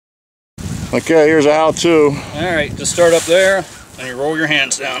Okay, here's a how-to. Alright, just start up there, and you roll your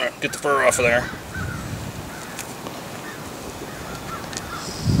hands down and get the fur off of there.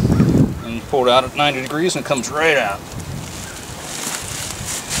 And you pull it out at 90 degrees and it comes right out.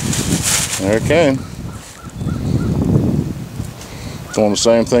 Okay. Doing the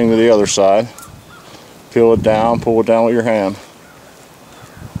same thing to the other side. Peel it down, pull it down with your hand.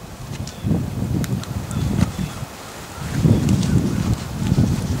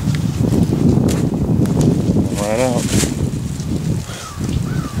 Right out.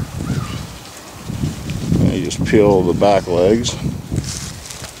 And you just peel the back legs.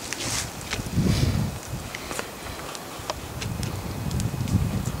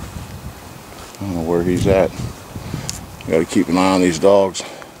 I don't know where he's at. Got to keep an eye on these dogs.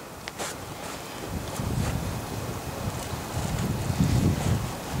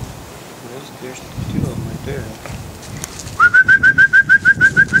 There's 2 of them right there.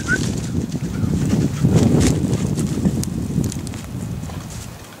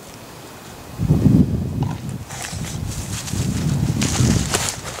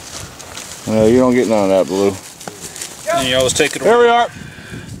 You don't get none of that, Blue. And you always take it There we are.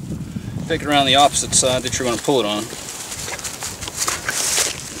 Take it around the opposite side that you're going to pull it on.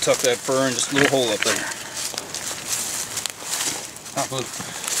 Tuck that fur in just a little hole up there.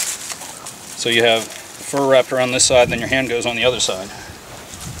 So you have fur wrapped around this side, then your hand goes on the other side.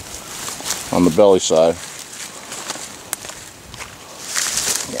 On the belly side.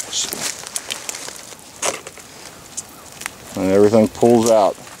 Yes. And everything pulls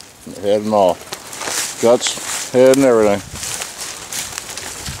out. The head and all. Guts, head and everything.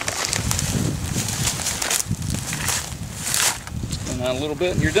 And a little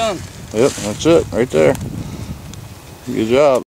bit and you're done. Yep, that's it right there. Good job.